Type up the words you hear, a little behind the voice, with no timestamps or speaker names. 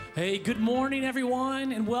Hey, good morning,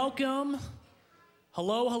 everyone, and welcome.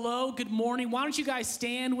 Hello, hello, good morning. Why don't you guys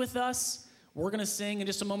stand with us? We're going to sing in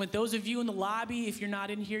just a moment. Those of you in the lobby, if you're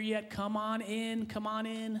not in here yet, come on in, come on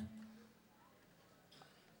in.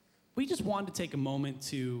 We just wanted to take a moment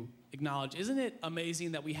to acknowledge, isn't it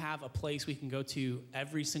amazing that we have a place we can go to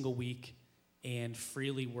every single week and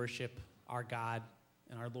freely worship our God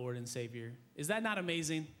and our Lord and Savior? Is that not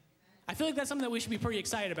amazing? I feel like that's something that we should be pretty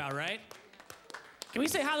excited about, right? Can we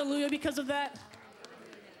say hallelujah because of that?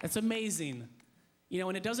 That's amazing. You know,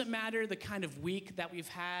 and it doesn't matter the kind of week that we've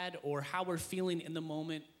had or how we're feeling in the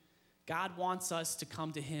moment. God wants us to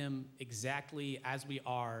come to him exactly as we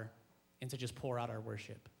are and to just pour out our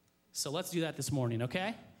worship. So let's do that this morning,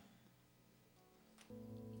 okay?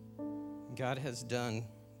 God has done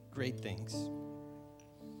great things.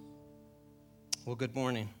 Well, good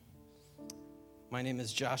morning. My name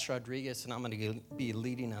is Josh Rodriguez, and I'm going to be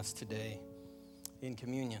leading us today in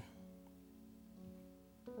communion.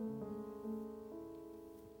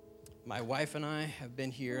 My wife and I have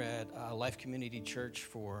been here at Life Community Church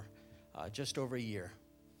for just over a year.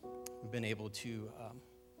 We've been able to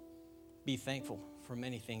be thankful for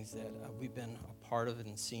many things that we've been a part of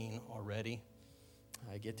and seen already.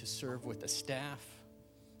 I get to serve with the staff.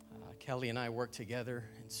 Kelly and I work together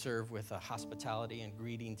and serve with a hospitality and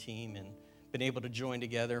greeting team, and been able to join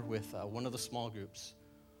together with one of the small groups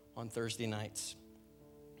on Thursday nights.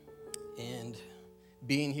 And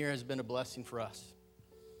being here has been a blessing for us.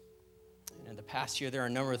 And in the past year, there are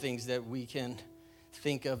a number of things that we can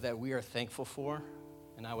think of that we are thankful for.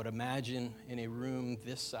 And I would imagine in a room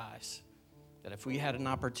this size, that if we had an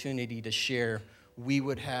opportunity to share, we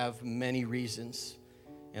would have many reasons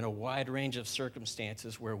in a wide range of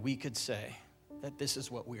circumstances where we could say that this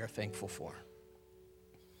is what we are thankful for.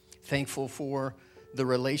 Thankful for the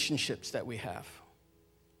relationships that we have.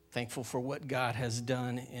 Thankful for what God has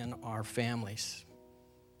done in our families,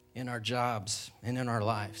 in our jobs, and in our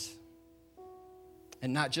lives.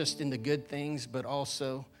 And not just in the good things, but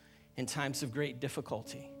also in times of great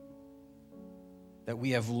difficulty. That we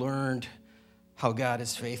have learned how God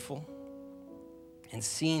is faithful and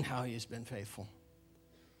seen how he has been faithful.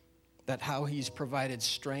 That how he's provided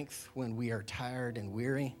strength when we are tired and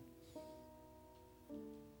weary.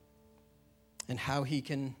 And how he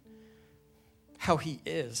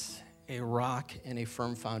is a rock and a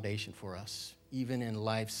firm foundation for us, even in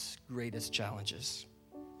life's greatest challenges.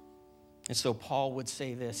 And so Paul would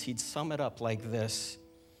say this, he'd sum it up like this: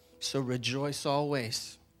 so rejoice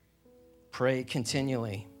always, pray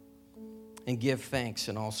continually, and give thanks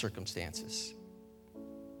in all circumstances.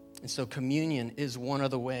 And so communion is one of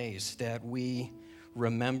the ways that we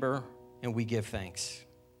remember and we give thanks.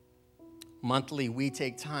 Monthly, we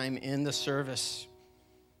take time in the service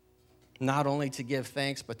not only to give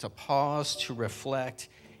thanks, but to pause, to reflect,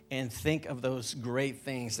 and think of those great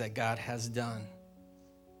things that God has done.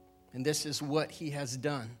 And this is what he has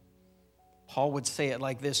done. Paul would say it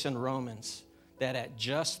like this in Romans, that at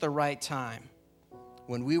just the right time,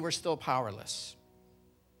 when we were still powerless,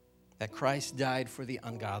 that Christ died for the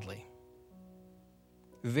ungodly.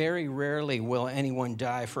 Very rarely will anyone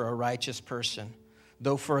die for a righteous person,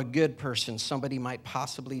 though for a good person, somebody might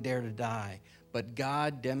possibly dare to die. But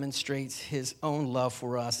God demonstrates his own love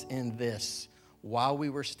for us in this: while we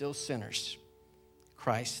were still sinners,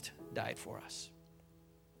 Christ died for us.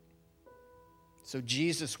 So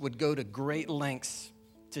Jesus would go to great lengths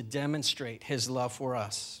to demonstrate his love for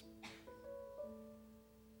us.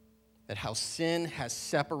 That how sin has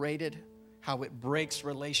separated, how it breaks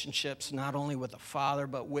relationships, not only with the Father,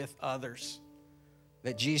 but with others.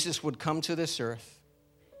 That Jesus would come to this earth.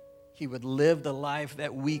 He would live the life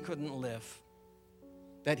that we couldn't live.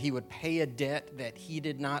 That he would pay a debt that he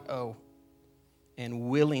did not owe. And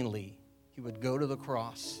willingly, he would go to the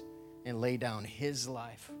cross and lay down his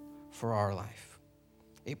life for our life.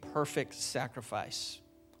 A perfect sacrifice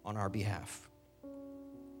on our behalf.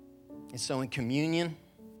 And so in communion,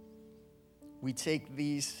 we take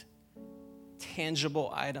these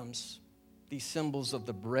tangible items, these symbols of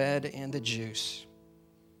the bread and the juice,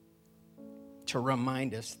 to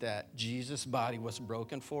remind us that Jesus' body was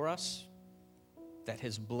broken for us, that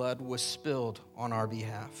his blood was spilled on our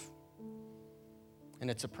behalf.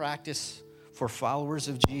 And it's a practice for followers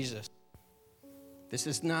of Jesus. This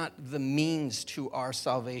is not the means to our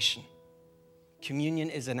salvation.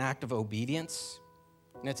 Communion is an act of obedience,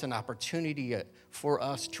 and it's an opportunity for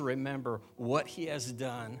us to remember what he has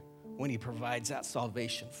done when he provides that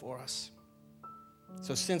salvation for us.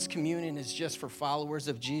 So since communion is just for followers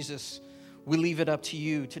of Jesus, we leave it up to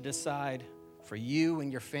you to decide for you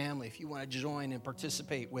and your family if you want to join and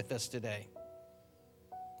participate with us today.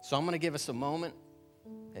 So I'm going to give us a moment.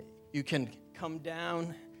 You can come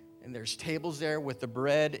down, and there's tables there with the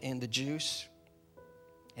bread and the juice.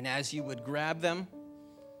 And as you would grab them,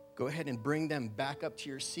 go ahead and bring them back up to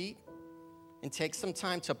your seat and take some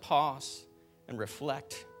time to pause and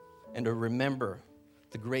reflect and to remember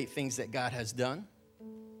the great things that God has done.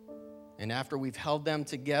 And after we've held them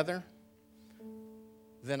together,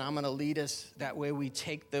 then I'm going to lead us. That way we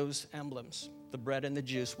take those emblems, the bread and the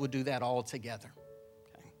juice. We'll do that all together.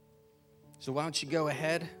 Okay? So why don't you go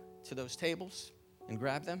ahead to those tables and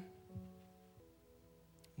grab them?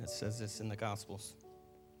 It says this in the Gospels.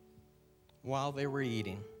 While they were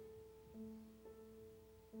eating,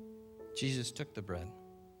 Jesus took the bread,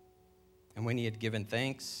 and when he had given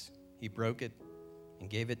thanks, he broke it and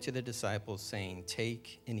gave it to the disciples, saying,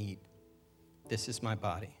 "Take and eat. This is my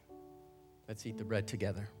body." Let's eat the bread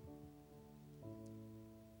together.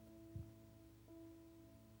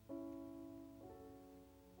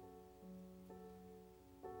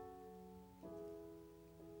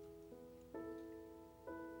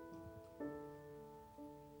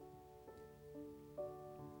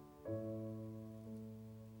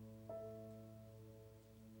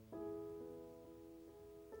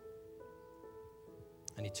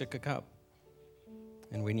 And he took a cup,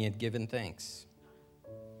 and when he had given thanks,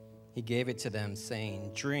 he gave it to them,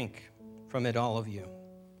 saying, "Drink from it, all of you.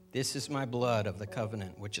 This is my blood of the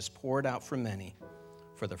covenant, which is poured out for many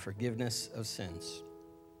for the forgiveness of sins."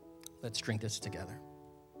 Let's drink this together.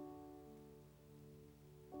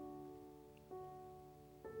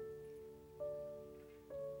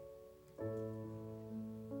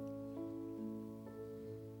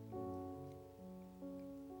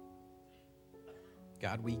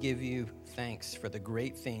 God, we give you thanks for the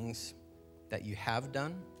great things that you have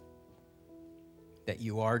done, that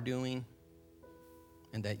you are doing,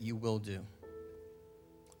 and that you will do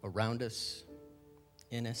around us,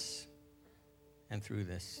 in us, and through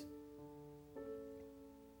this.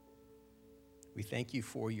 We thank you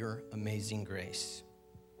for your amazing grace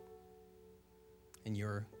and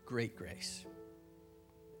your great grace.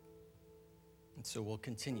 And so we'll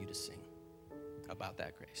continue to sing about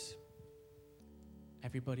that grace.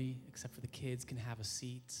 Everybody, except for the kids, can have a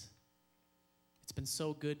seat. It's been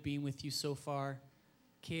so good being with you so far.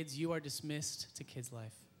 Kids, you are dismissed to Kids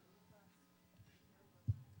Life.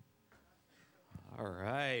 All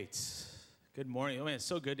right. Good morning. Oh, man, it's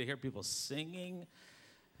so good to hear people singing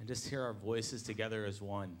and just hear our voices together as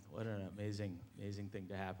one. What an amazing, amazing thing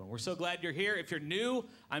to happen. We're so glad you're here. If you're new,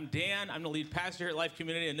 I'm Dan. I'm the lead pastor here at Life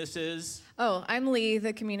Community, and this is... Oh, I'm Lee,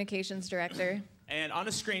 the communications director. And on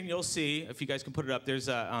the screen, you'll see, if you guys can put it up, there's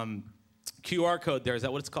a QR code there. Is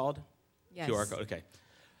that what it's called? Yes. QR code, okay.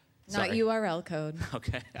 Not Sorry. URL code.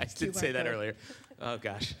 Okay, I did QR say that code. earlier. Oh,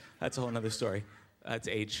 gosh, that's a whole other story. That's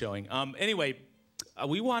age showing. Anyway,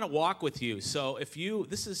 we want to walk with you. So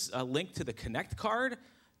this is a link to the Connect card,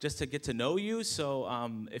 just to get to know you. So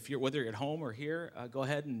whether you're at home or here, go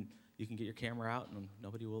ahead and you can get your camera out, and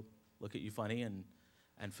nobody will look at you funny, and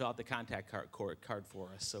fill out the contact card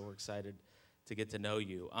for us. So we're excited to get to know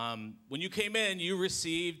you. When you came in, you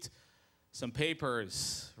received some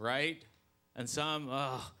papers, right? And some,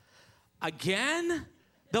 again?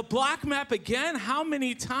 The block map again? How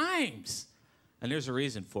many times? And there's a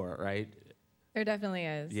reason for it, right? There definitely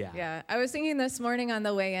is. Yeah. I was thinking this morning on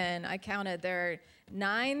the way in, I counted there are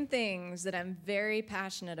 9 things that I'm very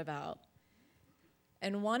passionate about.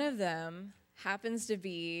 And one of them happens to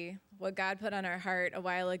be what God put on our heart a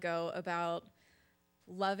while ago about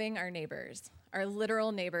loving our neighbors, our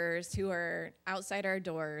literal neighbors who are outside our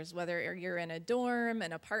doors, whether you're in a dorm,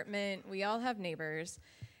 an apartment, we all have neighbors.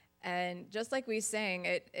 And just like we sang,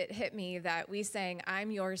 it hit me that we sang,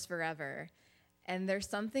 "I'm yours forever." And there's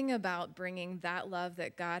something about bringing that love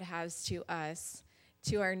that God has to us,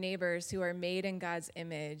 to our neighbors who are made in God's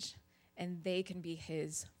image, and they can be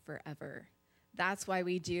his forever. That's why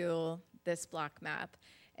we do this block map.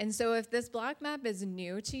 And so if this block map is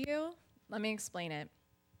new to you, let me explain it.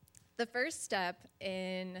 The first step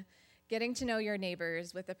in getting to know your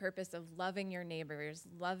neighbors with the purpose of loving your neighbors,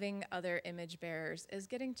 loving other image bearers, is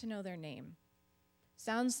getting to know their name.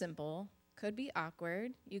 Sounds simple, could be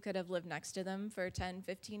awkward. You could have lived next to them for 10,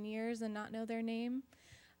 15 years and not know their name.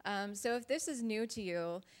 So if this is new to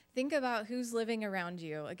you, think about who's living around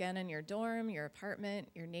you, again, in your dorm, your apartment,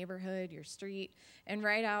 your neighborhood, your street, and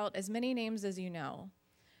write out as many names as you know.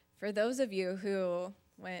 For those of you who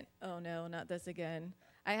went, "Oh no, not this again,"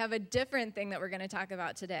 I have a different thing that we're going to talk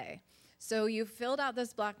about today. So you filled out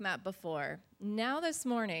this block map before. Now this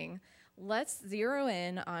morning, let's zero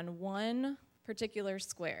in on one particular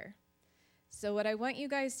square. So what I want you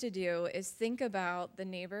guys to do is think about the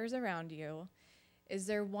neighbors around you. Is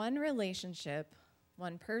there one relationship,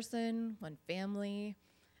 one person, one family,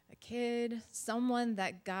 a kid, someone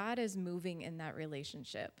that God is moving in that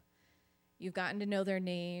relationship. You've gotten to know their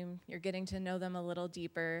name. You're getting to know them a little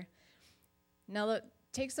deeper. Now, look,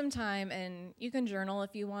 take some time, and you can journal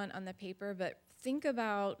if you want on the paper, but think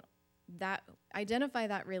about that, identify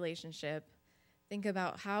that relationship. Think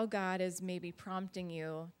about how God is maybe prompting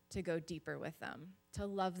you to go deeper with them, to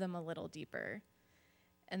love them a little deeper.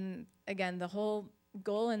 And again, the whole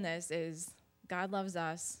goal in this is God loves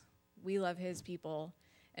us, we love his people,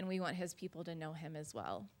 and we want his people to know him as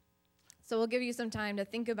well. So we'll give you some time to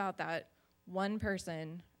think about that one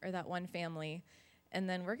person or that one family. And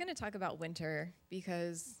then we're going to talk about winter,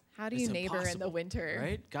 because how do you It's neighbor in the impossible, winter?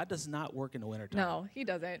 Right? God does not work in the wintertime. No, he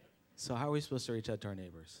doesn't. So how are we supposed to reach out to our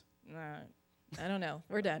neighbors? I don't know.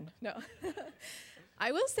 We're done. No.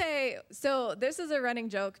 I will say, so this is a running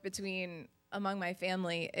joke among my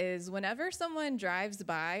family, is whenever someone drives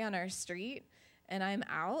by on our street and I'm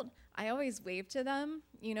out, I always wave to them,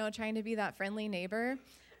 trying to be that friendly neighbor.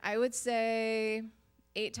 I would say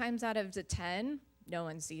 8 times out of 10, no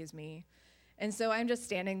one sees me. And so I'm just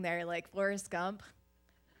standing there like Forrest Gump,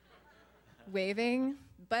 waving.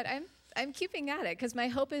 But I'm keeping at it, because my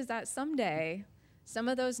hope is that someday some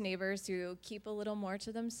of those neighbors who keep a little more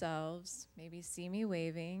to themselves maybe see me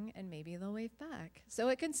waving, and maybe they'll wave back. So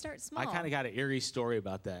it can start small. I kind of got an eerie story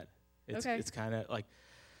about that. It's kind of like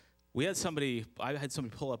I had somebody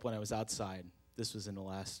pull up when I was outside. This was in the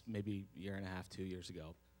last maybe year and a half, 2 years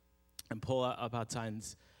ago, and pull up outside,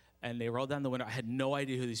 and they rolled down the window. I had no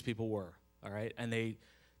idea who these people were, all right? And they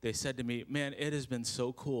said to me, "Man, it has been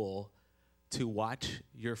so cool to watch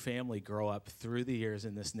your family grow up through the years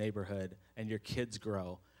in this neighborhood, and your kids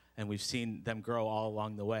grow, and we've seen them grow all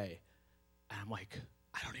along the way." And I'm like,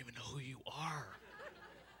 I don't even know who you are.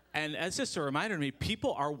 And it's just a reminder to me,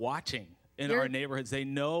 people are watching in our neighborhoods. They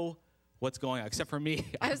know what's going on, except for me.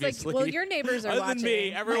 I was obviously. like, well, your neighbors are Other watching. than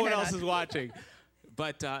me, everyone Mine are else not. is watching.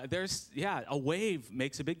 But a wave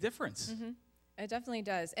makes a big difference. Mm-hmm. It definitely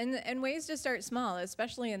does. And ways to start small,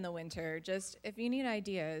 especially in the winter. Just if you need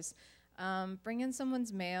ideas, bring in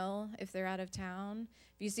someone's mail if they're out of town.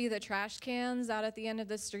 If you see the trash cans out at the end of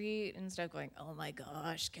the street, instead of going, "Oh my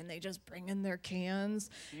gosh, can they just bring in their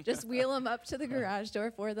cans?" Just wheel them up to the garage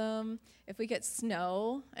door for them. If we get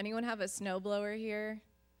snow, anyone have a snow blower here?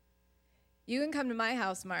 You can come to my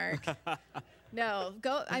house, Mark. No,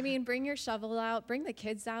 bring your shovel out. Bring the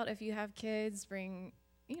kids out if you have kids.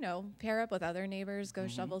 Pair up with other neighbors. Go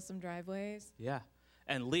shovel some driveways. Yeah.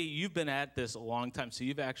 And Lee, you've been at this a long time, so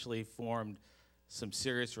you've actually formed some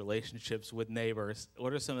serious relationships with neighbors.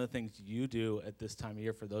 What are some of the things you do at this time of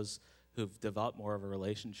year for those who've developed more of a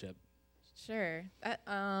relationship? Sure. Let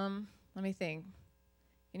me think.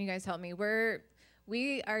 Can you guys help me?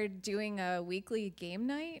 We are doing a weekly game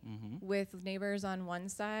night with neighbors on one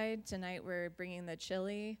side. Tonight we're bringing the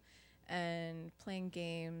chili and playing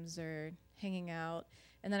games or hanging out.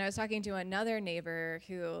 And then I was talking to another neighbor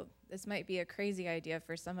who, this might be a crazy idea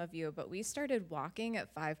for some of you, but we started walking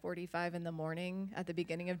at 5:45 in the morning at the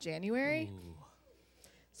beginning of January. Ooh.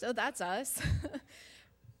 So that's us.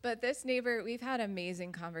 But this neighbor, we've had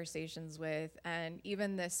amazing conversations with, and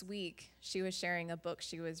even this week, she was sharing a book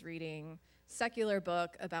she was reading, secular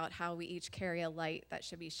book about how we each carry a light that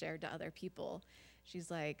should be shared to other people.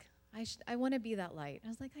 She's like, I want to be that light. I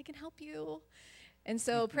was like, I can help you. And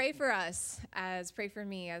so pray for pray for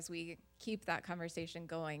me as we keep that conversation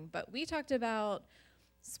going. But we talked about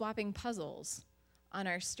swapping puzzles on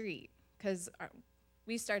our street, because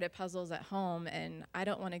we started puzzles at home, and I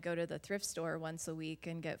don't want to go to the thrift store once a week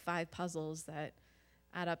and get 5 puzzles that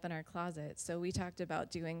add up in our closet. So we talked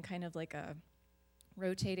about doing kind of like a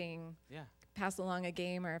rotating, pass along a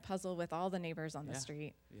game or a puzzle with all the neighbors on the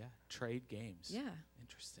street. Yeah, trade games. Yeah.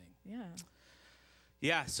 Interesting. Yeah.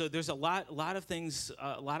 Yeah, so there's a lot of things,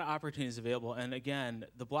 a lot of opportunities available. And again,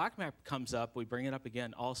 the block map comes up. We bring it up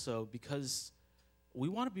again also because we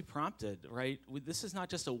want to be prompted, right? This is not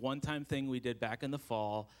just a one-time thing we did back in the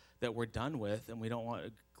fall that we're done with, and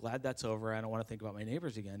glad that's over. I don't want to think about my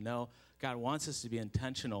neighbors again. No, God wants us to be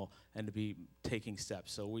intentional and to be taking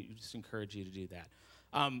steps. So we just encourage you to do that.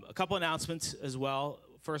 A couple announcements as well.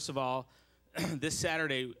 First of all, this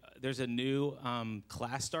Saturday, there's a new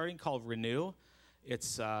class starting called Renew.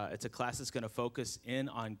 It's a class that's going to focus in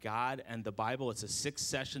on God and the Bible. It's a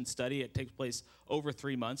 6-session study. It takes place over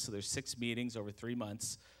 3 months, so there's 6 meetings over 3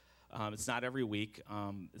 months. It's not every week.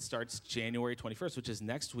 It starts January 21st, which is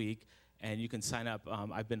next week, and you can sign up.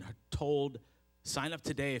 I've been told, sign up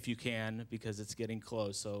today if you can, because it's getting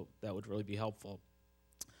close, so that would really be helpful.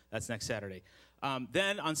 That's next Saturday.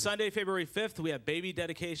 Then on Sunday, February 5th, we have baby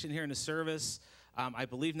dedication here in the service. I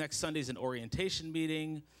believe next Sunday is an orientation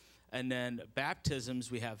meeting. And then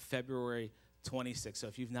baptisms, we have February 26th. So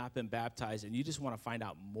if you've not been baptized and you just want to find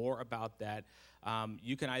out more about that,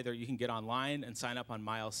 you can get online and sign up on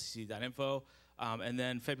mylcc.info. And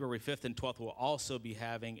then February 5th and 12th, we'll also be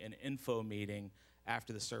having an info meeting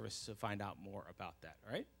after the service to find out more about that.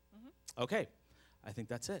 All right? Mm-hmm. Okay. I think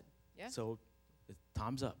that's it. Yeah. So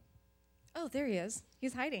Tom's up. Oh, there he is.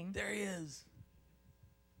 He's hiding. There he is.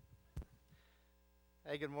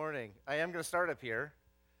 Hey, good morning. I am going to start up here,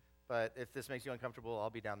 but if this makes you uncomfortable, I'll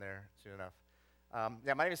be down there soon enough.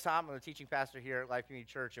 My name is Tom. I'm a teaching pastor here at Life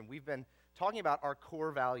Community Church, and we've been talking about our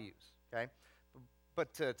core values, okay?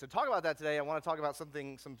 But to talk about that today, I want to talk about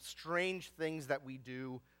some strange things that we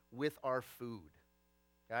do with our food,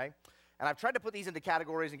 okay? And I've tried to put these into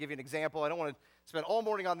categories and give you an example. I don't want to spend all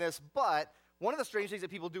morning on this, but one of the strange things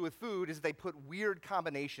that people do with food is they put weird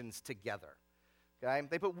combinations together, okay?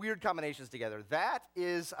 They put weird combinations together. That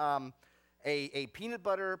is a peanut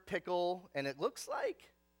butter pickle, and it looks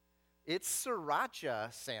like it's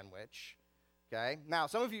sriracha sandwich, okay? Now,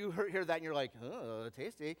 some of you hear that and you're like, oh,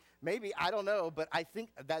 tasty. Maybe, I don't know, but I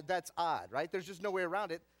think that's odd, right? There's just no way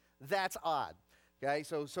around it. That's odd, okay?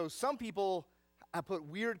 So some people put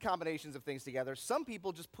weird combinations of things together. Some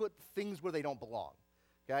people just put things where they don't belong,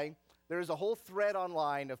 okay? There's a whole thread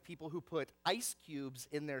online of people who put ice cubes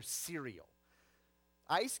in their cereal.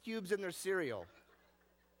 Ice cubes in their cereal,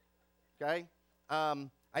 okay?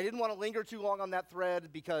 I didn't want to linger too long on that thread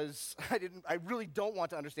because I really don't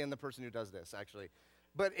want to understand the person who does this, actually.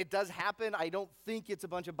 But it does happen. I don't think it's a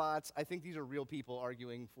bunch of bots. I think these are real people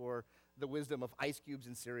arguing for the wisdom of ice cubes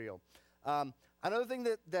in cereal. Another thing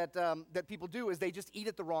that people do is they just eat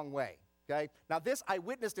it the wrong way, okay? Now, this I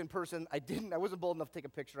witnessed in person. I wasn't bold enough to take a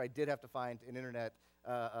picture. I did have to find an internet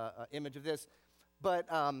image of this. But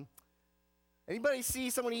anybody see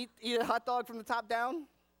someone eat a hot dog from the top down?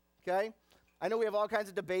 Okay? I know we have all kinds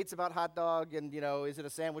of debates about hot dog and, is it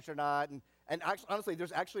a sandwich or not? And actually, honestly,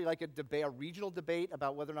 there's actually like a regional debate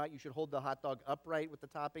about whether or not you should hold the hot dog upright with the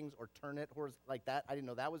toppings or turn it like that. I didn't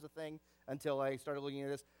know that was a thing until I started looking at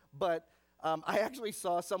this. But I actually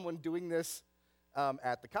saw someone doing this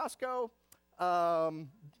at the Costco.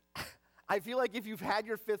 I feel like if you've had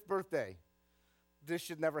your 5th birthday, this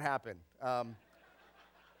should never happen.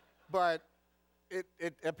 But it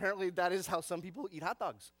apparently that is how some people eat hot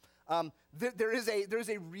dogs. There is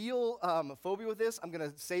a real phobia with this. I'm going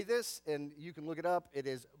to say this, and you can look it up. It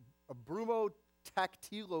is a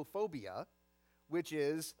brumotactilophobia, which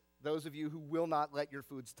is those of you who will not let your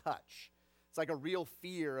foods touch. It's like a real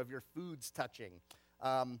fear of your foods touching.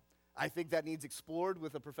 I think that needs explored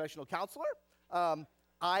with a professional counselor. I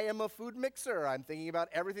am a food mixer. I'm thinking about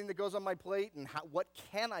everything that goes on my plate and what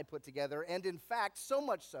can I put together. And in fact, so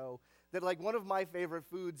much so that like one of my favorite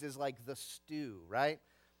foods is like the stew, right?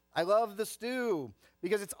 I love the stew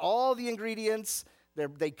because it's all the ingredients.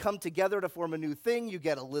 They come together to form a new thing. You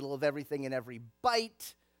get a little of everything in every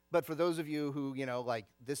bite. But for those of you who, like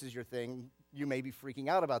this is your thing, you may be freaking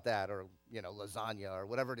out about that or, lasagna or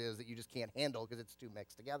whatever it is that you just can't handle because it's too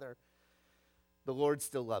mixed together. The Lord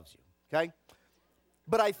still loves you, okay?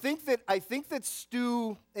 But I think that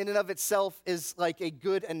stew in and of itself is like a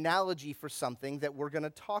good analogy for something that we're going to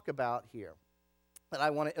talk about here. That I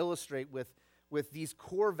want to illustrate with these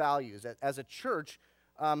core values. As a church,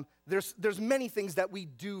 there's many things that we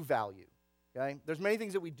do value, okay? There's many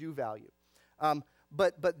things that we do value.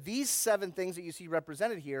 But these 7 things that you see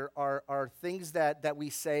represented here are things that we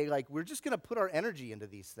say, like, we're just going to put our energy into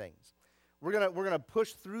these things. We're gonna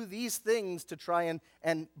push through these things to try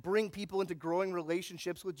and bring people into growing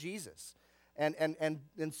relationships with Jesus. And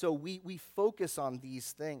so we focus on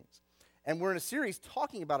these things. And we're in a series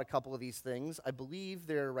talking about a couple of these things. I believe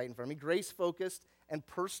they're right in front of me. Grace-focused and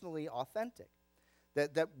personally authentic.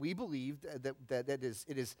 That we believe that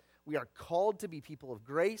we are called to be people of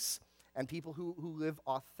grace and people who live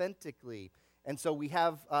authentically. And so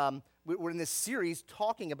we're in this series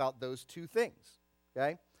talking about those two things,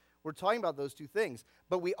 okay? We're talking about those two things.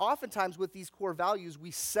 But we oftentimes, with these core values,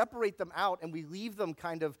 we separate them out and we leave them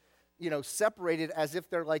kind of, separated as if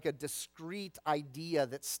they're like a discrete idea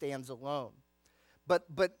that stands alone. But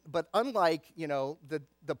unlike,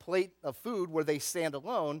 the plate of food where they stand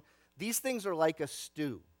alone, these things are like a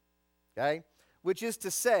stew, okay? Which is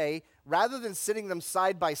to say, rather than sitting them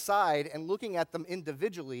side by side and looking at them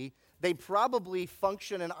individually, they probably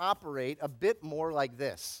function and operate a bit more like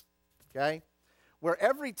this, okay? Where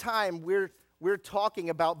every time we're talking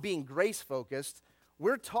about being grace-focused,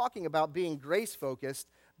 we're talking about being grace-focused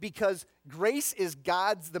because grace is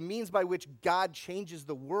the means by which God changes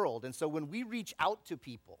the world. And so when we reach out to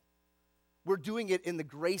people, we're doing it in the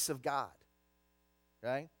grace of God.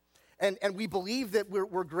 right? And we believe that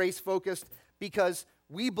we're grace-focused because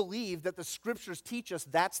we believe that the Scriptures teach us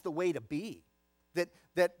that's the way to be. That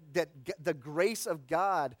the grace of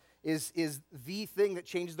God is the thing that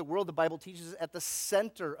changes the world. The Bible teaches us at the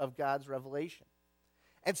center of God's revelation.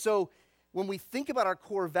 And so when we think about our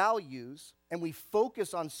core values and we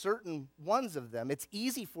focus on certain ones of them, it's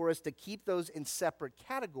easy for us to keep those in separate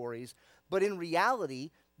categories, but in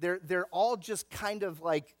reality, they're all just kind of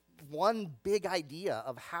like one big idea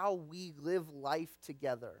of how we live life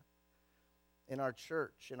together in our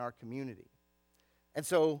church, in our community. And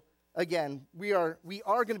so, again, we are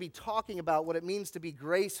going to be talking about what it means to be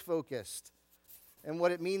grace-focused and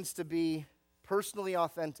what it means to be personally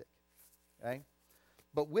authentic, okay?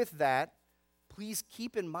 But with that, please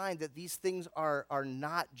keep in mind that these things are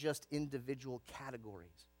not just individual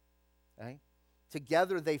categories, okay?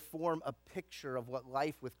 Together, they form a picture of what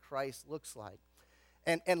life with Christ looks like.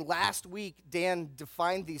 And last week, Dan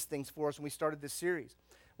defined these things for us when we started this series,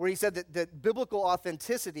 where he said that biblical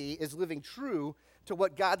authenticity is living true to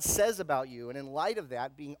what God says about you, and in light of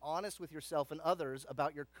that, being honest with yourself and others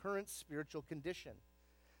about your current spiritual condition.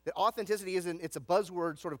 That authenticity it's a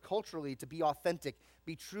buzzword sort of culturally to be authentic,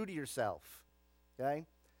 be true to yourself, okay?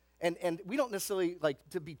 And we don't necessarily, like,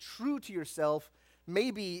 to be true to yourself may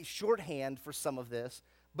be shorthand for some of this,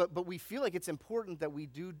 but we feel like it's important that we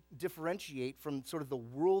do differentiate from sort of the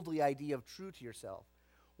worldly idea of true to yourself.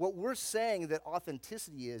 What we're saying that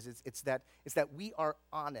authenticity it's that we are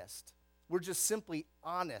honest. We're just simply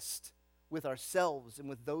honest with ourselves and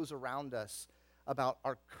with those around us about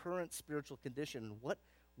our current spiritual condition.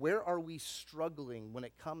 Where are we struggling when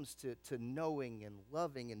it comes to knowing and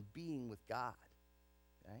loving and being with God?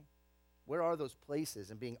 Okay? Where are those places,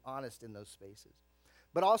 and being honest in those spaces?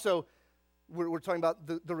 But also, we're talking about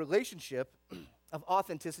the relationship of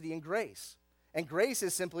authenticity and grace. And grace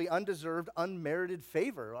is simply undeserved, unmerited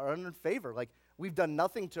favor, or unearned favor. Like, we've done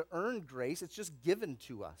nothing to earn grace. It's just given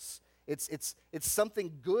to us. It's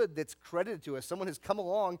something good that's credited to us. Someone has come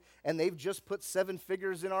along, and they've just put 7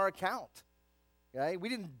 figures in our account. Okay? We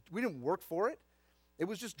didn't work for it. It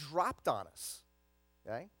was just dropped on us.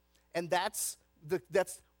 Okay? And that's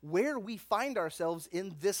where we find ourselves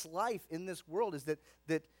in this life, in this world, is that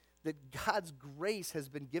God's grace has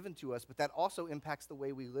been given to us, but that also impacts the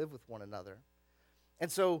way we live with one another.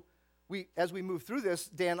 And so as we move through this,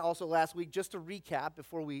 Dan also last week, just to recap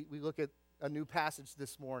before we look at a new passage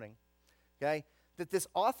this morning, okay, that this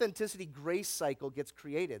authenticity grace cycle gets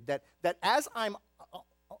created, that as I'm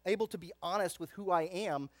able to be honest with who I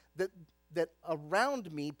am, that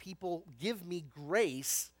around me people give me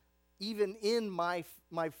grace even in my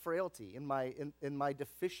frailty, in my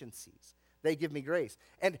deficiencies. They give me grace.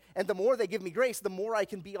 And the more they give me grace, the more I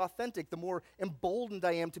can be authentic, the more emboldened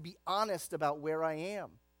I am to be honest about where I am.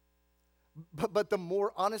 But the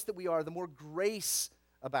more honest that we are, the more grace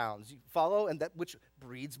abounds. You follow? And that which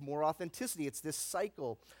breeds more authenticity. It's this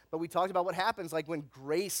cycle. But we talked about what happens like when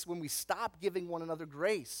we stop giving one another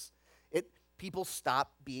grace, people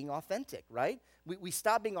stop being authentic, right? We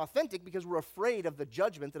stop being authentic because we're afraid of the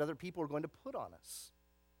judgment that other people are going to put on us.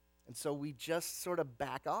 And so we just sort of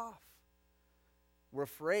back off. We're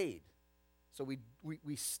afraid. So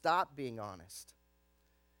we stop being honest.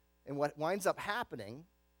 And what winds up happening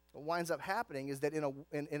is that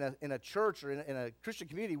in a church or in a Christian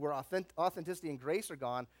community where authenticity and grace are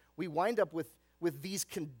gone, we wind up with these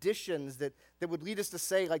conditions that would lead us to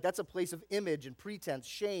say, like, that's a place of image and pretense,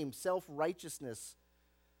 shame, self-righteousness.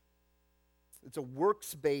 It's a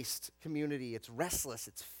works-based community. It's restless.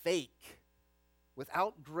 It's fake.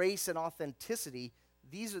 Without grace and authenticity,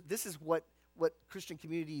 this is what Christian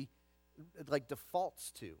community like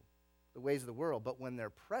defaults to, the ways of the world. But when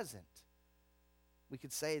they're present, we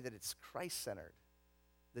could say that it's Christ-centered,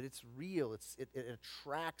 that it's real, it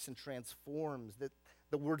attracts and transforms, that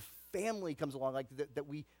the word family comes along, like that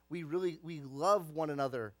we love one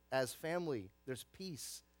another as family. There's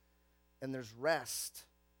peace and there's rest.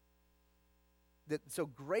 So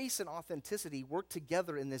grace and authenticity work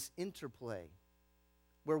together in this interplay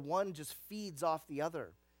where one just feeds off the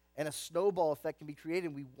other, and a snowball effect can be created.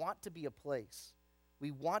 And we want to be a place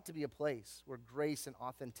where grace and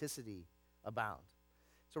authenticity abound.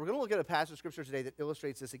 So we're going to look at a passage of Scripture today that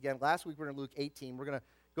illustrates this again. Last week we were in Luke 18. We're going to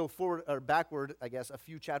go forward or backward, I guess, a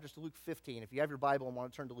few chapters to Luke 15. If you have your Bible and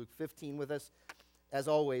want to turn to Luke 15 with us, as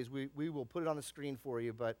always, we will put it on the screen for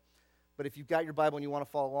you. But if you've got your Bible and you want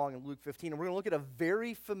to follow along in Luke 15, and we're going to look at a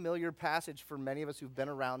very familiar passage for many of us who've been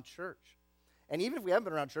around church. And even if we haven't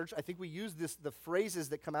been around church, I think we use the phrases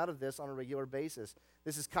that come out of this on a regular basis.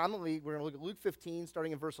 This is commonly, we're going to look at Luke 15,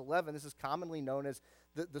 starting in verse 11. This is commonly known as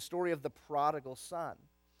the story of the prodigal son.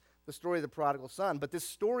 the story of the prodigal son. But this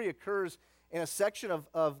story occurs in a section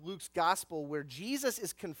of Luke's gospel where Jesus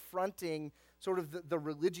is confronting sort of the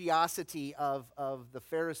religiosity of the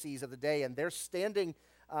Pharisees of the day, and they're standing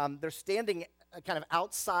kind of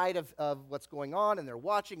outside of what's going on, and they're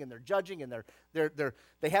watching and they're judging, and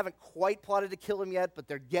they haven't quite plotted to kill him yet, but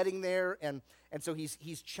they're getting there, and so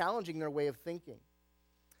he's challenging their way of thinking.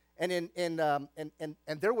 And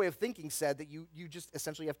their way of thinking said that you just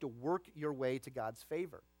essentially have to work your way to God's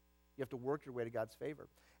favor. You have to work your way to God's favor.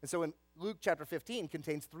 And so in Luke chapter 15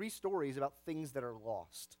 contains 3 stories about things that are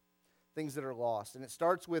lost. Things that are lost. And it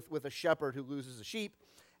starts with a shepherd who loses a sheep,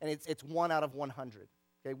 and it's 1 out of 100.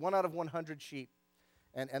 Okay, 1 out of 100 sheep.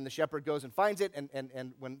 And the shepherd goes and finds it,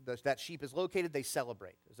 and when that sheep is located, they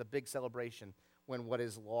celebrate. There's a big celebration when what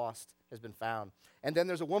is lost has been found. And then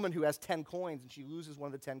there's a woman who has 10 coins, and she loses one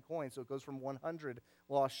of the 10 coins. So it goes from 100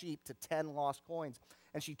 lost sheep to 10 lost coins.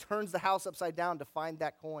 And she turns the house upside down to find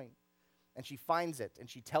that coin. And she finds it, and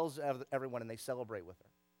she tells everyone, and they celebrate with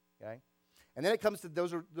her. Okay? And then it comes to,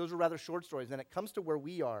 those are rather short stories. Then it comes to where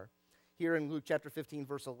we are here in Luke chapter 15,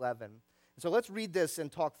 verse 11. And so let's read this and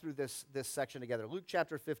talk through this section together. Luke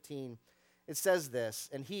chapter 15, it says this,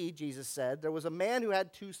 and he, Jesus, said, there was a man who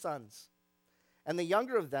had 2 sons. And the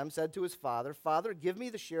younger of them said to his father, Father, give me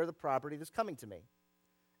the share of the property that's coming to me.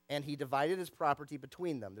 And he divided his property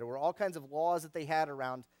between them. There were all kinds of laws that they had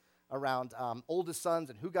around oldest sons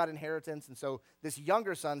and who got inheritance. And so this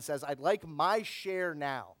younger son says, I'd like my share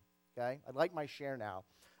now. Okay? I'd like my share now.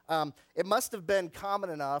 It must have been common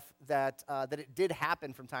enough that it did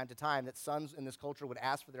happen from time to time that sons in this culture would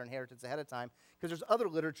ask for their inheritance ahead of time, because there's other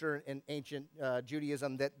literature in ancient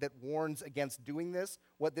Judaism that warns against doing this,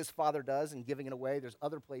 what this father does and giving it away. There's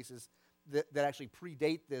other places that actually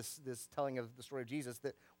predate this telling of the story of Jesus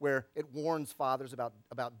where it warns fathers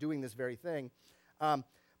about doing this very thing.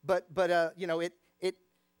 But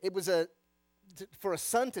it was for a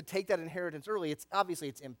son to take that inheritance early, it's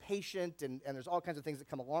impatient, and there's all kinds of things that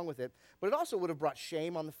come along with it. But it also would have brought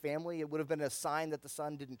shame on the family. It would have been a sign that the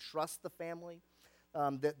son didn't trust the family,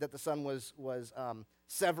 that the son was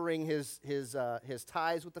severing his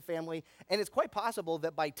ties with the family. And it's quite possible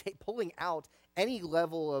that by pulling out any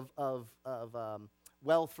level of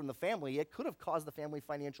wealth from the family, it could have caused the family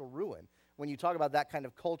financial ruin. When you talk about that kind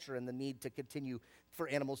of culture and the need to continue for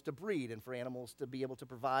animals to breed and for animals to be able to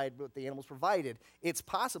provide what the animals provided, it's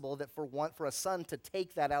possible that for a son to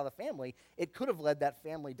take that out of the family, it could have led that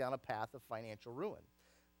family down a path of financial ruin.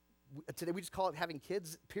 Today we just call it having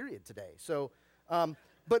kids, period, today. So,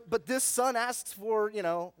 but this son asks for it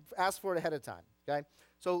ahead of time, okay?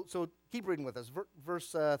 So keep reading with us.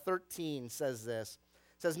 Verse 13 says this.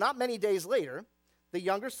 It says, not many days later, the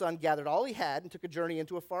younger son gathered all he had and took a journey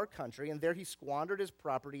into a far country, and there he squandered his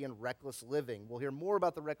property in reckless living. We'll hear more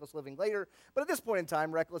about the reckless living later, but at this point in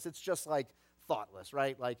time, reckless, it's just like thoughtless,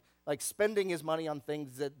 right? Like spending his money on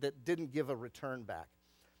things that didn't give a return back.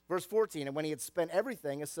 Verse 14, and when he had spent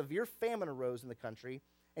everything, a severe famine arose in the country,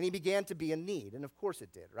 and he began to be in need. And of course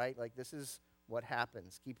it did, right? Like this is what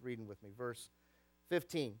happens. Keep reading with me. Verse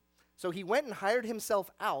 15. So he went and hired himself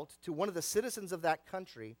out to one of the citizens of that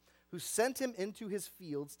country, who sent him into his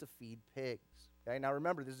fields to feed pigs. Okay, now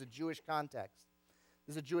remember, this is a Jewish context.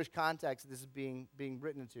 This is a Jewish context that this is being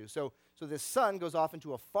written into. So this son goes off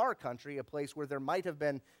into a far country, a place where there might have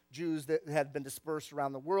been Jews that had been dispersed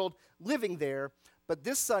around the world living there, but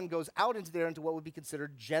this son goes out into what would be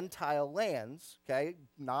considered Gentile lands, okay,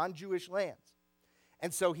 non-Jewish lands.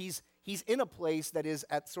 And so he's in a place that is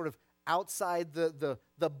at sort of outside the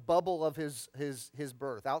bubble of his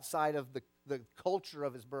birth, outside of the culture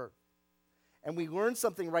of his birth. And we learn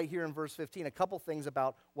something right here in verse 15, a couple things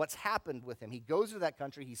about what's happened with him. He goes to that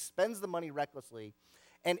country, he spends the money recklessly,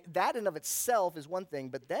 and that in of itself is one thing.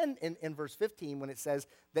 But then in verse 15, when it says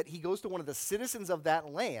that he goes to one of the citizens of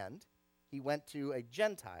that land, he went to a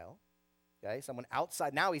Gentile, okay, someone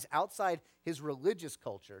outside. Now he's outside his religious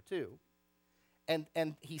culture too. And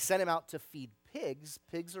he sent him out to feed pigs.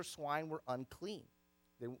 Pigs or swine were unclean.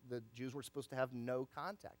 The Jews were supposed to have no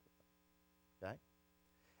contact with them, okay?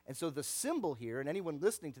 And so the symbol here, and anyone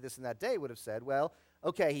listening to this in that day would have said, well,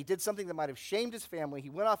 okay, he did something that might have shamed his family. He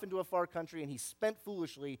went off into a far country and he spent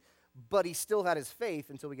foolishly, but he still had his faith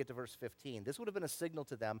until we get to verse 15. This would have been a signal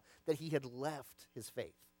to them that he had left his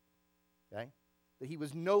faith, okay? That he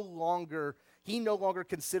no longer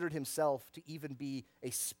considered himself to even be a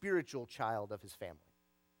spiritual child of his family.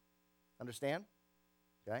 Understand?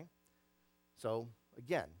 Okay? So,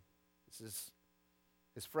 again, this is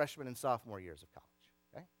his freshman and sophomore years of college.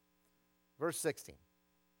 Verse 16,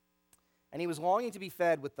 and he was longing to be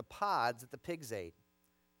fed with the pods that the pigs ate,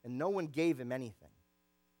 and no one gave him anything,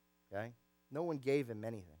 okay? No one gave him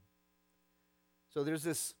anything. So there's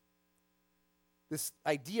this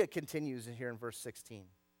idea continues here in verse 16.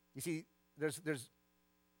 You see, there's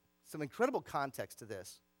some incredible context to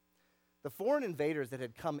this. The foreign invaders that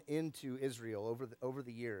had come into Israel over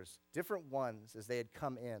the years, different ones as they had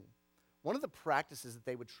come in, one of the practices that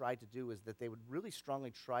they would try to do is that they would really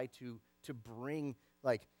strongly try to bring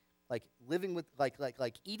like living with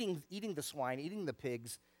like eating the swine, eating the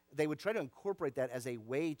pigs. They would try to incorporate that as a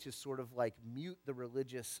way to sort of like mute the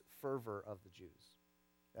religious fervor of the Jews.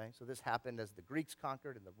 Okay? So this happened as the Greeks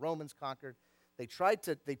conquered and the Romans conquered. They tried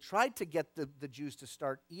to get the Jews to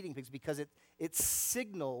start eating pigs because it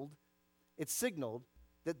signaled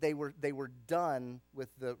that they were done with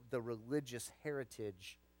the religious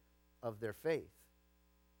heritage of their faith.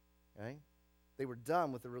 Okay? They were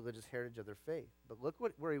done with the religious heritage of their faith. But look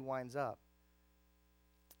where he winds up.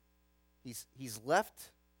 He's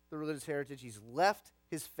left the religious heritage. He's left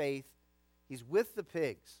his faith. He's with the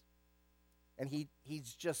pigs. And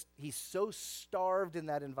he's so starved in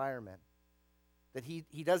that environment that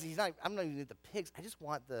I'm not even eating the pigs. I just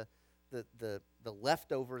want the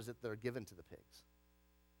leftovers that they're given to the pigs.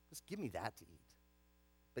 Just give me that to eat.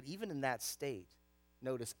 But even in that state,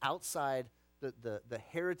 notice outside the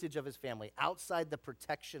heritage of his family, outside the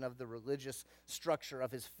protection of the religious structure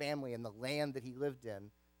of his family and the land that he lived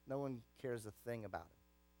in, no one cares a thing about him.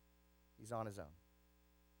 He's on his own.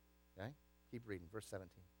 Okay? Keep reading, verse 17.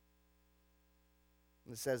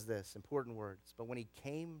 And it says this, important words, but when he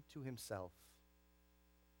came to himself,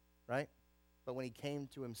 right? But when he came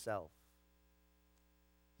to himself,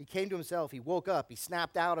 he woke up, he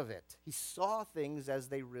snapped out of it. He saw things as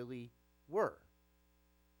they really were.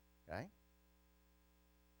 Okay?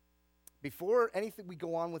 Before anything, we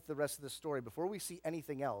go on with the rest of the story, before we see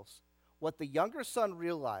anything else, what the younger son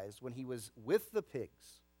realized when he was with the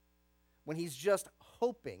pigs, when he's just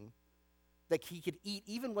hoping that he could eat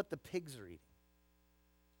even what the pigs are eating,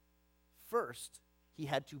 first, he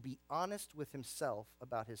had to be honest with himself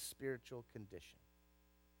about his spiritual condition.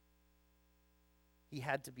 He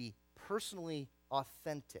had to be personally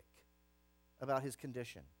authentic about his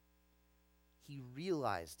condition. He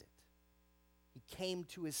realized it. He came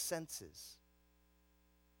to his senses.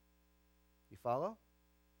 You follow?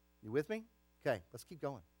 You with me? Okay, let's keep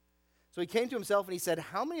going. So he came to himself and he said,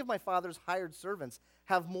 how many of my father's hired servants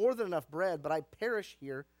have more than enough bread, but I perish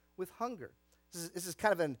here with hunger? This is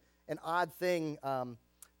kind of an odd thing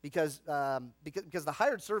because the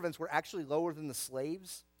hired servants were actually lower than the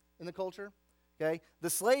slaves in the culture. Okay? The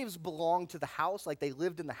slaves belonged to the house, like they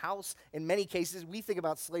lived in the house. In many cases, we think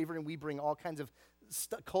about slavery and we bring all kinds of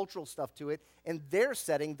cultural stuff to it. In their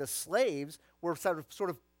setting, the slaves were sort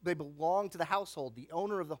of they belonged to the household. The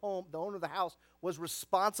owner of the home, the owner of the house, was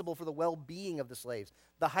responsible for the well-being of the slaves.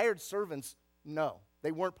 The hired servants, no,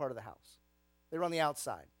 they weren't part of the house. They were on the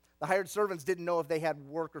outside. The hired servants didn't know if they had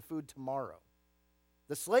work or food tomorrow.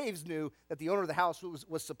 The slaves knew that the owner of the house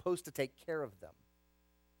was supposed to take care of them.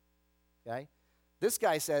 Okay? This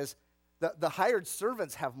guy says, the hired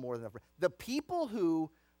servants have more than enough. The people who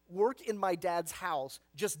work in my dad's house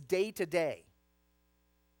just day to day,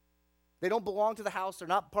 they don't belong to the house, they're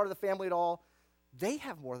not part of the family at all, they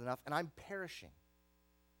have more than enough, and I'm perishing.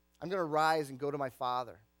 I'm going to rise and go to my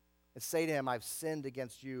father and say to him, I've sinned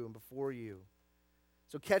against you and before you.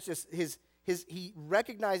 So catch this,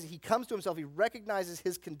 he comes to himself, he recognizes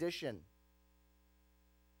his condition.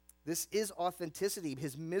 This is authenticity.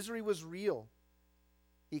 His misery was real.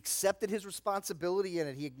 He accepted his responsibility in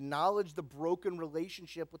it. He acknowledged the broken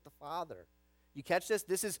relationship with the Father. You catch this?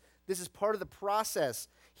 This is part of the process.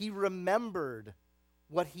 He remembered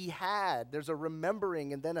what he had. There's a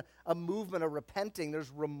remembering and then a movement, a repenting. There's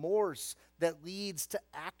remorse that leads to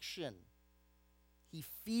action. He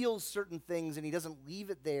feels certain things and he doesn't leave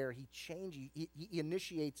it there. He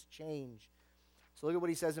initiates change. So look at what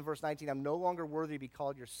he says in verse 19. I'm no longer worthy to be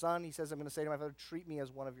called your son. He says, I'm going to say to my father, treat me as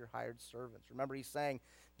one of your hired servants. Remember, he's saying,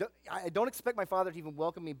 I don't expect my father to even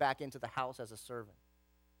welcome me back into the house as a servant.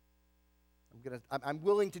 I'm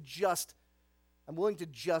willing to just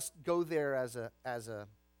go there as a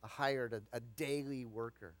hired, a daily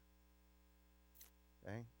worker.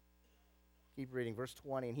 Okay? Keep reading, verse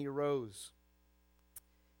 20. And he arose,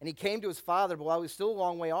 and he came to his father, but while he was still a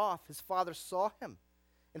long way off, his father saw him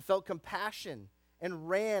and felt compassion and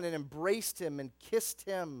ran and embraced him and kissed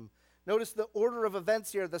him. Notice the order of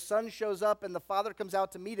events here. The son shows up and the father comes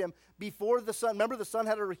out to meet him. Before the son, remember the son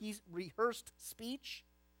had a rehearsed speech?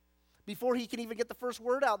 Before he can even get the first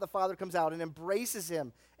word out, the father comes out and embraces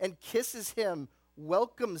him and kisses him,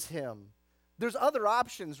 welcomes him. There's other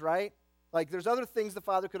options, right? Like there's other things the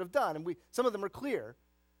father could have done, and some of them are clear,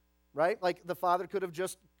 right? Like the father could have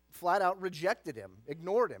just flat out rejected him,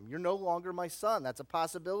 ignored him. You're no longer my son. That's a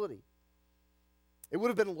possibility. It would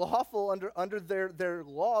have been lawful under their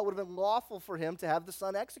law, it would have been lawful for him to have the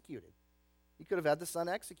son executed. He could have had the son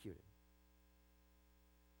executed.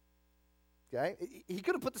 Okay? He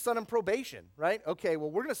could have put the son in probation, right? Okay,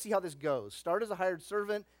 well, we're going to see how this goes. Start as a hired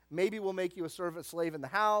servant. Maybe we'll make you a servant slave in the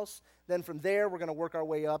house. Then from there, we're going to work our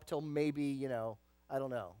way up till maybe, I don't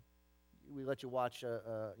know. We let you watch,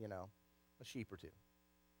 a sheep or two.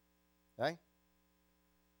 Okay?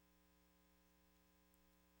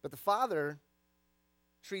 But the father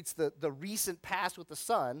treats the recent past with the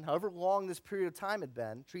son, however long this period of time had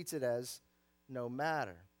been, treats it as no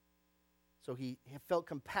matter. So he felt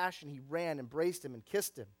compassion. He ran, embraced him, and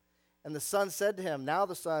kissed him. And the son said to him, now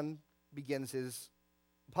the son begins his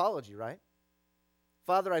apology, right?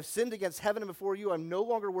 Father, I've sinned against heaven and before you. I'm no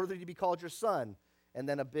longer worthy to be called your son. And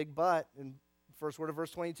then a big but in first word of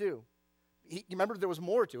verse 22. You remember there was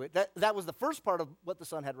more to it. That was the first part of what the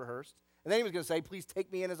son had rehearsed. And then he was going to say, please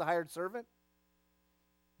take me in as a hired servant.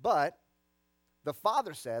 But the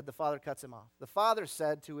father cuts him off. The father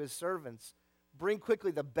said to his servants, bring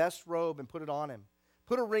quickly the best robe and put it on him.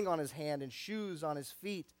 Put a ring on his hand and shoes on his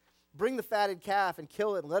feet. Bring the fatted calf and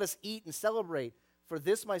kill it and let us eat and celebrate. For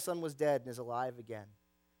this my son was dead and is alive again.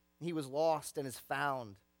 He was lost and is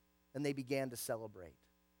found. And they began to celebrate.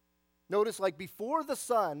 Notice, like, before the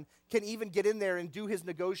son can even get in there and do his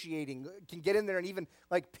negotiating, can get in there and even,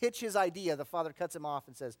 like, pitch his idea, the father cuts him off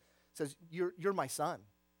and says, you're my son.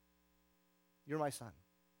 You're my son.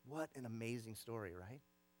 What an amazing story, right?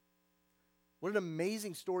 What an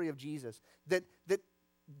amazing story of Jesus that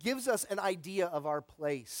gives us an idea of our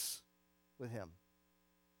place with him.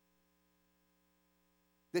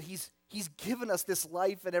 That he's given us this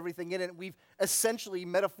life and everything in it. We've essentially,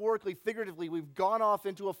 metaphorically, figuratively, we've gone off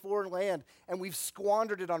into a foreign land and we've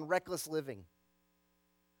squandered it on reckless living.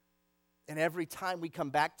 And every time we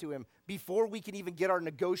come back to him, before we can even get our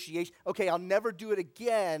negotiation, okay, I'll never do it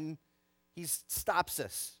again, he stops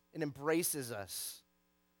us and embraces us,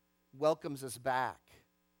 welcomes us back.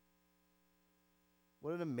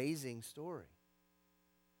 What an amazing story.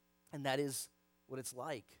 And that is what it's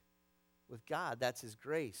like with God. That's his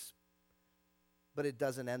grace. But it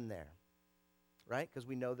doesn't end there, right? Because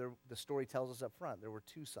we know the story tells us up front there were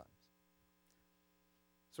two sons.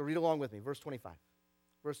 So read along with me, verse 25.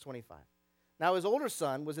 Verse 25. Now his older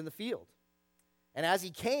son was in the field. And as he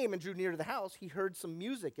came and drew near to the house, he heard some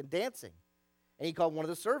music and dancing. And he called one of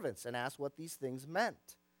the servants and asked what these things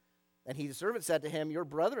meant. And the servant said to him, your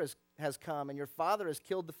brother has come, and your father has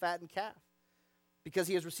killed the fattened calf, because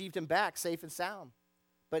he has received him back safe and sound.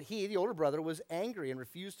 But he, the older brother, was angry and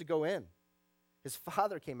refused to go in. His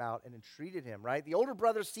father came out and entreated him, right? The older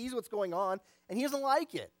brother sees what's going on, and he doesn't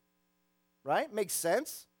like it, right? Makes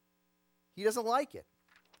sense. He doesn't like it.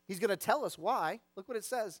 He's going to tell us why. Look what it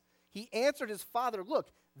says. He answered his father, look,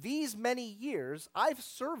 these many years I've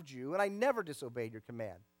served you, and I never disobeyed your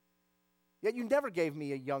command. Yet you never gave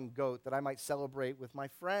me a young goat that I might celebrate with my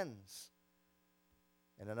friends.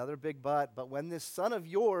 And another big but when this son of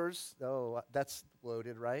yours, that's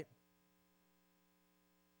loaded, right?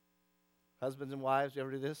 Husbands and wives, you ever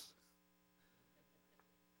do this?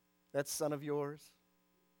 That son of yours.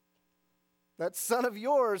 That son of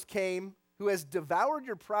yours came who has devoured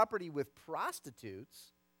your property with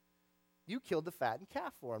prostitutes. You killed the fattened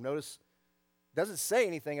calf for him. Notice, it doesn't say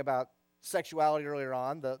anything about sexuality earlier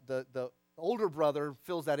on. The older brother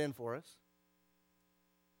fills that in for us.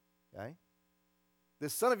 Okay?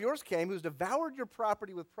 This son of yours came who's devoured your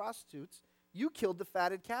property with prostitutes. You killed the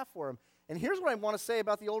fatted calf for him. And here's what I want to say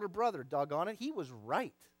about the older brother. Doggone it, he was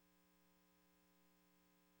right.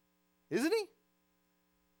 Isn't he?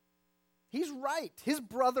 He's right. His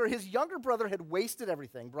younger brother had wasted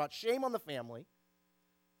everything, brought shame on the family.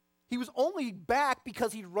 He was only back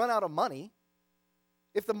because he'd run out of money.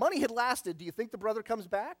 If the money had lasted, do you think the brother comes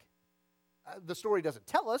back? The story doesn't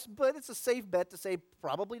tell us, but it's a safe bet to say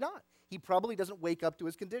probably not. He probably doesn't wake up to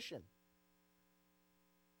his condition.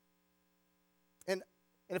 And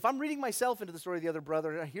if I'm reading myself into the story of the other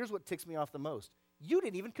brother, here's what ticks me off the most. You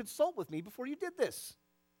didn't even consult with me before you did this.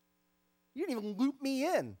 You didn't even loop me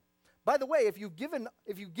in. By the way, if you've given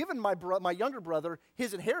my younger brother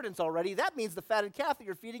his inheritance already, that means the fatted calf that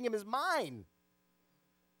you're feeding him is mine.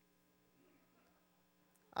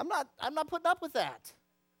 I'm not putting up with that.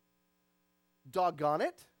 Doggone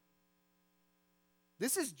it.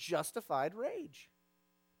 This is justified rage.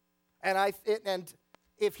 And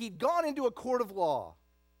if he'd gone into a court of law,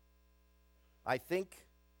 I think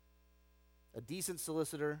a decent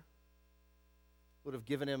solicitor would have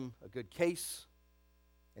given him a good case,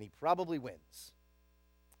 and he probably wins.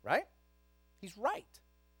 Right? He's right.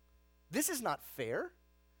 This is not fair.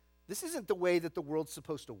 This isn't the way that the world's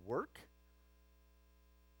supposed to work.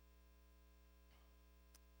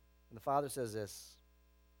 And the father says this.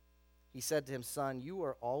 He said to him, son, you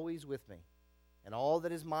are always with me, and all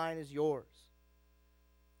that is mine is yours.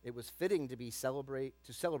 It was fitting to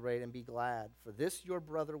celebrate and be glad, for this your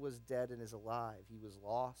brother was dead and is alive. He was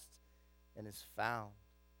lost and is found.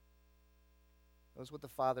 Notice what the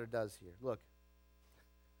father does here. Look,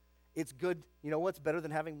 it's good. You know what's better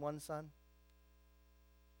than having one son?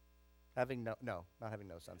 Not having no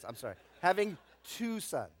sons. I'm sorry. Having two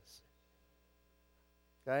sons.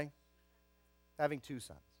 Okay? Having two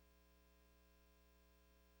sons.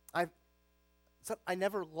 I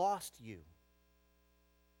never lost you.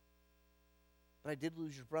 But I did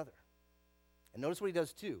lose your brother. And notice what he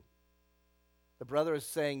does too. The brother is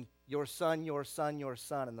saying, your son, your son, your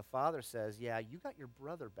son. And the father says, yeah, you got your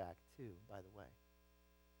brother back too, by the way.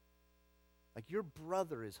 Like, your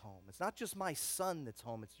brother is home. It's not just my son that's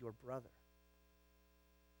home, it's your brother.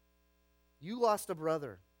 You lost a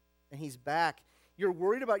brother, and he's back. You're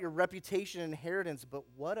worried about your reputation and inheritance, but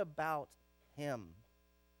what about him?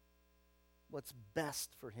 What's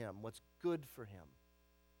best for him? What's good for him?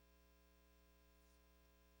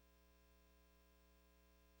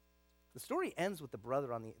 The story ends with the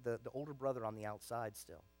brother on the older brother on the outside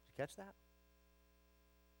still. Did you catch that?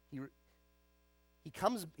 He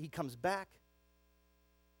comes back.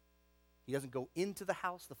 He doesn't go into the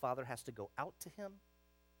house. The father has to go out to him,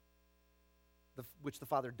 which the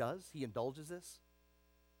father does. He indulges this.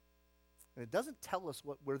 And it doesn't tell us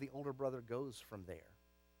where the older brother goes from there.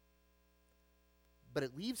 But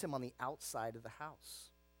it leaves him on the outside of the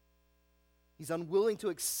house. He's unwilling to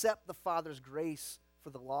accept the father's grace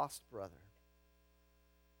for the lost brother.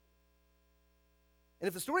 And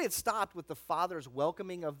if the story had stopped with the father's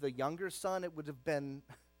welcoming of the younger son, it would have been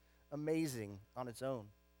amazing on its own.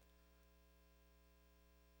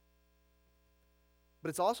 But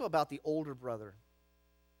it's also about the older brother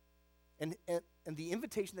and the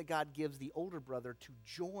invitation that God gives the older brother to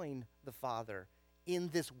join the father in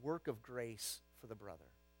this work of grace for the brother.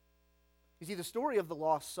 You see, the story of the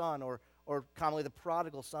lost son, or commonly the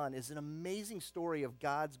prodigal son, is an amazing story of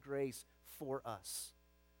God's grace for us.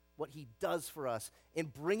 What he does for us in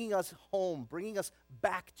bringing us home, bringing us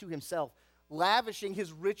back to himself, lavishing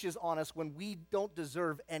his riches on us when we don't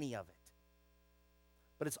deserve any of it.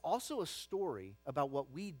 But it's also a story about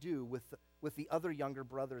what we do with the other younger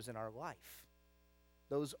brothers in our life,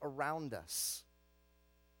 those around us.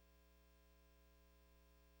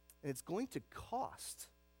 And it's going to cost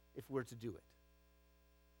if we're to do it.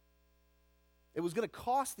 It was going to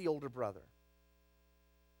cost the older brother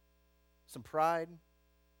some pride,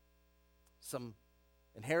 some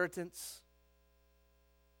inheritance.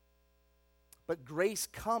 But grace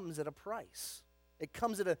comes at a price.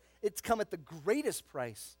 It's come at the greatest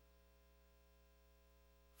price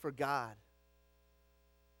for God.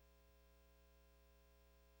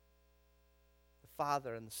 The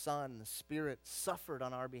Father and the Son and the Spirit suffered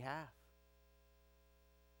on our behalf.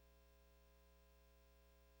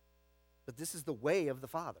 But this is the way of the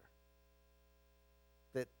Father.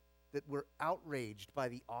 That we're outraged by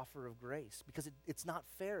the offer of grace because it's not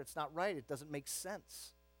fair, it's not right, it doesn't make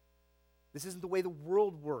sense. This isn't the way the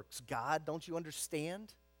world works. God, don't you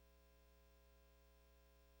understand?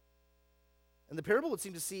 And the parable would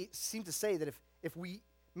seem to say that if we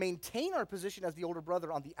maintain our position as the older brother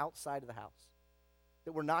on the outside of the house,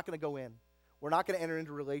 that we're not going to go in, we're not going to enter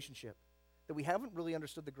into a relationship, that we haven't really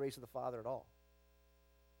understood the grace of the Father at all.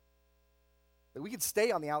 That we can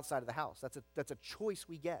stay on the outside of the house. That's a choice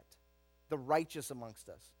we get. The righteous amongst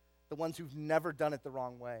us, the ones who've never done it the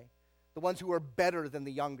wrong way, the ones who are better than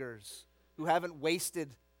the youngers, who haven't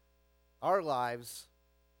wasted our lives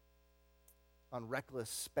on reckless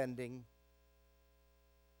spending.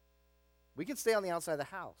 We can stay on the outside of the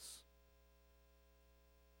house,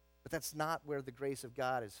 but that's not where the grace of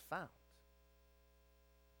God is found.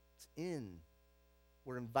 It's in.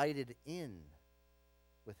 We're invited in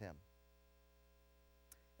with him.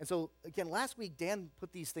 And so, again, last week, Dan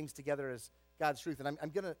put these things together as God's truth. And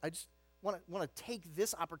I just want to take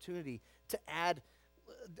this opportunity to add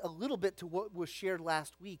a little bit to what was shared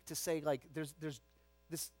last week to say, like, there's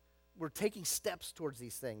this, we're taking steps towards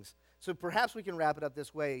these things. So perhaps we can wrap it up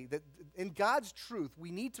this way, that in God's truth, we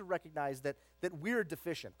need to recognize that we're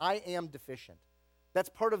deficient. I am deficient. That's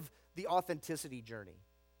part of the authenticity journey.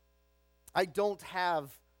 I don't have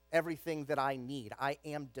everything that I need. I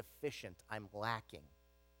am deficient. I'm lacking.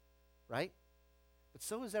 Right? But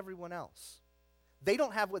so is everyone else. They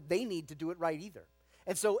don't have what they need to do it right either.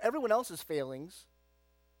 And so everyone else's failings,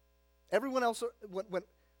 everyone else,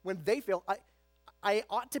 when they fail, I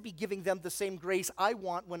ought to be giving them the same grace I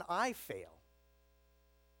want when I fail.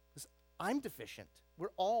 Because I'm deficient.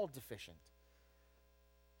 We're all deficient.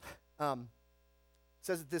 It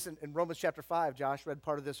says this in Romans chapter 5. Josh read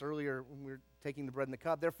part of this earlier when we were taking the bread and the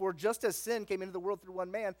cup. Therefore, just as sin came into the world through one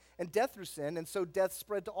man, and death through sin, and so death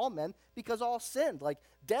spread to all men because all sinned. Like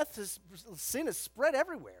sin is spread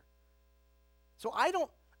everywhere. So I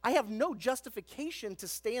have no justification to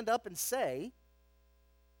stand up and say,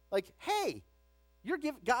 like, hey,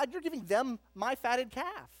 God, you're giving them my fatted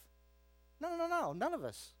calf. No. None of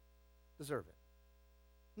us deserve it.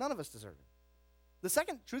 None of us deserve it. The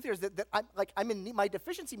second truth here is that I'm in need. My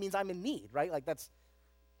deficiency means I'm in need, right? Like that's,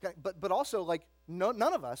 but also like none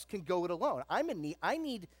of us can go it alone. I'm in need. I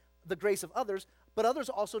need the grace of others, but others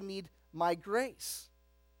also need my grace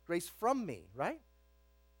from me, right?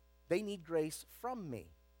 They need grace from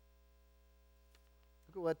me.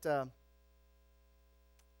 Look at what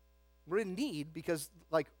we're in need because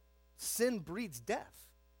like sin breeds death,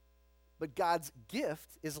 but God's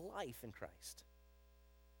gift is life in Christ.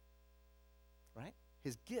 Right?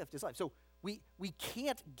 His gift is life. So we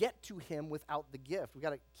can't get to him without the gift. We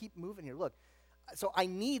got to keep moving here. Look, so I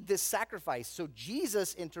need this sacrifice. So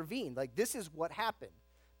Jesus intervened. Like this is what happened.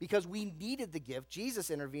 Because we needed the gift, Jesus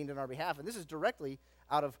intervened on our behalf. And this is directly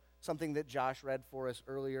out of something that Josh read for us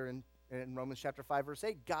earlier in Romans chapter 5, verse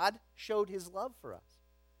 8. God showed his love for us.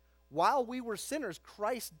 While we were sinners,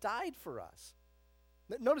 Christ died for us.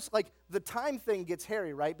 Notice, like, the time thing gets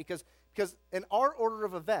hairy, right? Because in our order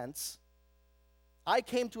of events, I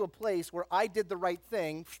came to a place where I did the right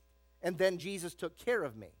thing, and then Jesus took care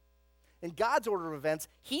of me. In God's order of events,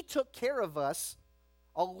 he took care of us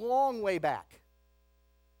a long way back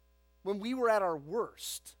when we were at our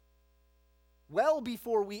worst, well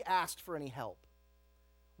before we asked for any help,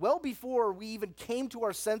 well before we even came to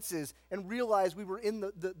our senses and realized we were in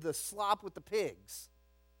the slop with the pigs.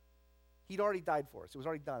 He'd already died for us. It was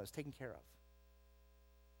already done. It was taken care of.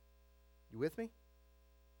 You with me?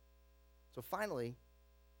 So finally,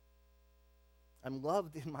 I'm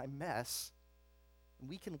loved in my mess, and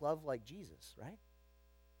we can love like Jesus, right?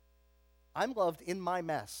 I'm loved in my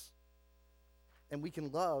mess, and we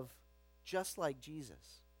can love just like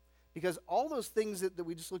Jesus. Because all those things that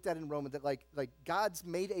we just looked at in Romans, that like God's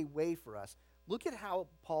made a way for us. Look at how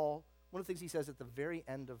Paul, one of the things he says at the very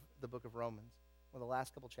end of the book of Romans, one of the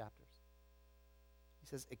last couple chapters. He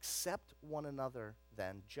says, accept one another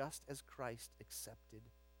then, just as Christ accepted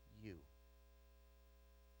you,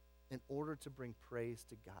 in order to bring praise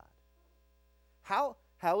to God.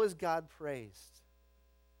 How is God praised?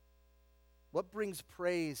 What brings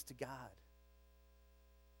praise to God?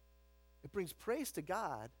 It brings praise to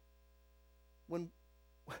God when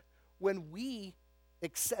we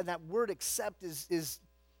accept. And that word accept is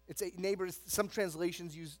it's a neighbor. Some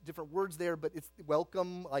translations use different words there, but it's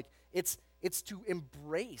welcome. Like it's to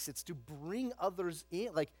embrace. It's to bring others in.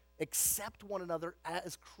 Like accept one another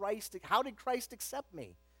as Christ. How did Christ accept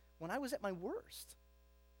me? When I was at my worst.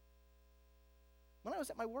 When I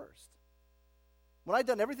was at my worst. When I'd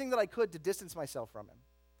done everything that I could to distance myself from him.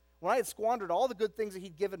 When I had squandered all the good things that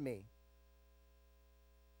he'd given me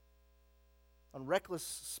on reckless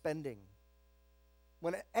spending.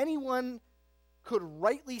 When anyone could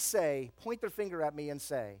rightly say, point their finger at me and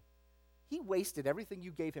say, he wasted everything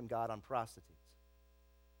you gave him, God, on prostitutes.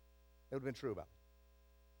 It would have been true about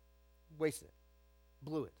me. Wasted it.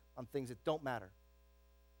 Blew it on things that don't matter.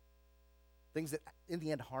 Things that, in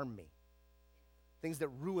the end, harm me. Things that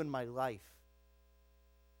ruin my life.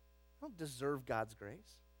 I don't deserve God's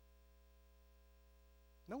grace.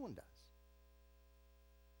 No one does.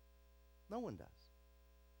 No one does.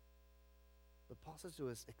 But Paul says to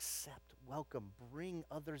us, accept, welcome, bring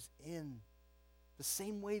others in the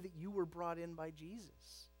same way that you were brought in by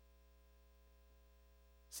Jesus.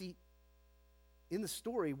 See, in the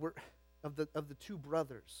story of the two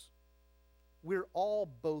brothers, we're all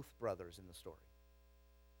both brothers in the story.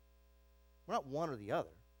 We're not one or the other.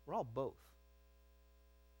 We're all both.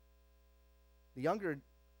 The younger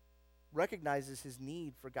recognizes his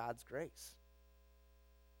need for God's grace.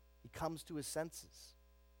 He comes to his senses.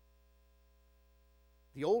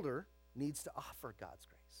 The older needs to offer God's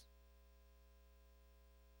grace.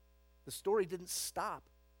 The story didn't stop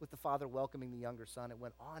with the father welcoming the younger son. It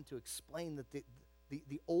went on to explain that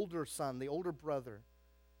the older son, the older brother,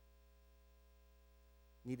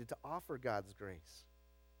 needed to offer God's grace.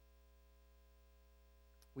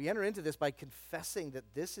 We enter into this by confessing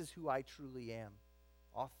that this is who I truly am,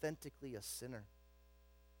 authentically a sinner.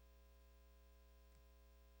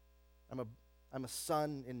 I'm a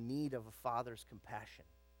son in need of a father's compassion.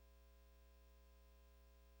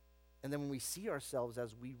 And then when we see ourselves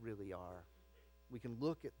as we really are, We can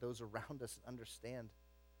look at those around us and understand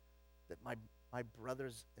that my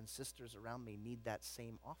brothers and sisters around me need that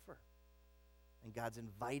same offer. And God's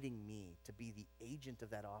inviting me to be the agent of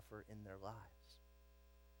that offer in their lives.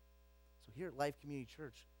 So here at Life Community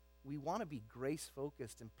Church, we want to be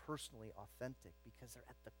grace-focused and personally authentic because they're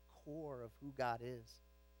at the core of who God is,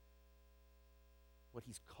 what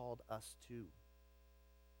he's called us to.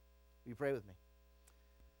 Will you pray with me?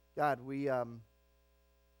 God, we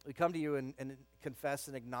come to you and confess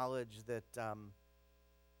and acknowledge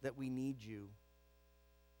that we need you.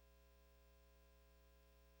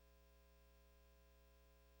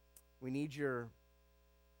 We need your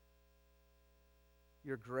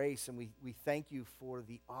grace, and we thank you for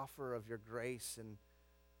the offer of your grace. And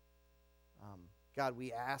God,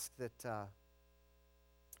 we ask that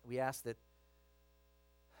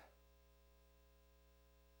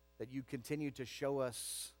you continue to show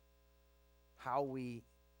us how we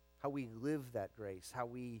live that grace, how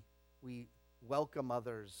we welcome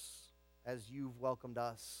others as you've welcomed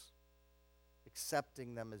us,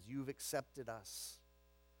 accepting them as you've accepted us,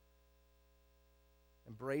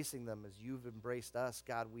 embracing them as you've embraced us.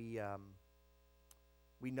 God, we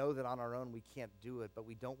know that on our own we can't do it, but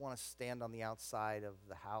we don't want to stand on the outside of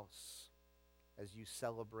the house as you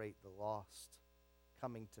celebrate the lost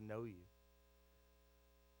coming to know you.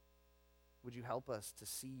 Would you help us to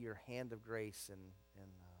see your hand of grace in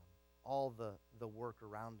all the work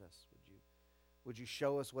around us? Would you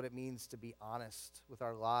show us what it means to be honest with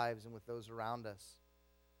our lives and with those around us?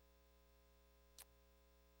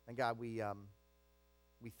 And God, we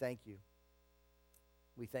thank you.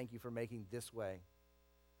 We thank you for making this way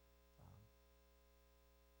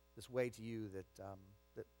to you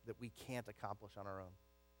that we can't accomplish on our own.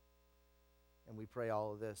 And we pray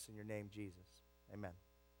all of this in your name, Jesus. Amen.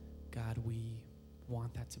 God, we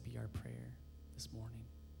want that to be our prayer this morning.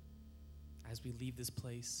 As we leave this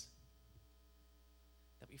place,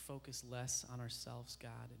 that we focus less on ourselves,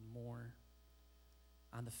 God, and more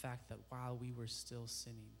on the fact that while we were still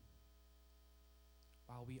sinning,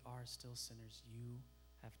 while we are still sinners, you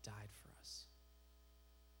have died for us.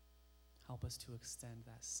 Help us to extend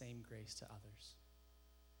that same grace to others.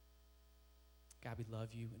 God, we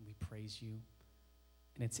love you and we praise you.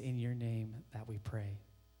 And it's in your name that we pray.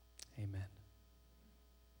 Amen.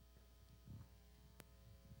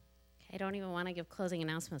 I don't even want to give closing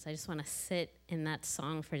announcements. I just want to sit in that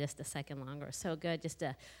song for just a second longer. So good just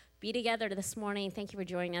to be together this morning. Thank you for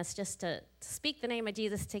joining us, just to speak the name of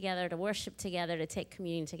Jesus together, to worship together, to take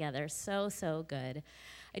communion together. So, so good.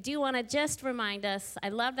 I do want to just remind us, I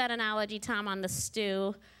love that analogy, Tom, on the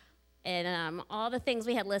stew and all the things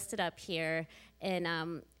we had listed up here.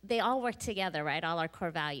 And they all work together, right? All our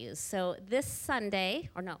core values. So this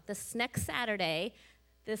next Saturday,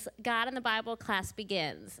 this God in the Bible class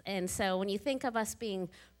begins. And so when you think of us being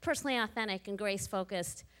personally authentic and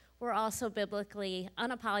grace-focused, we're also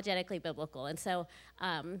unapologetically biblical. And so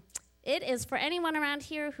it is for anyone around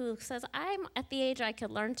here who says, I'm at the age I could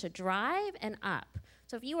learn to drive and up.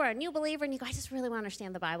 So if you are a new believer and you go, I just really want to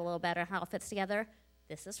understand the Bible a little better, how it fits together,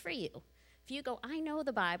 this is for you. If you go, I know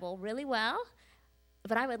the Bible really well,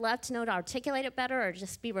 but I would love to know to articulate it better or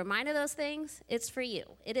just be reminded of those things, it's for you.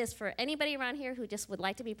 It is for anybody around here who just would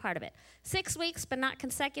like to be part of it. 6 weeks, but not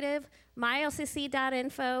consecutive,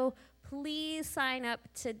 mylcc.info. Please sign up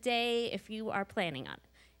today if you are planning on it.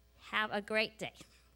 Have a great day.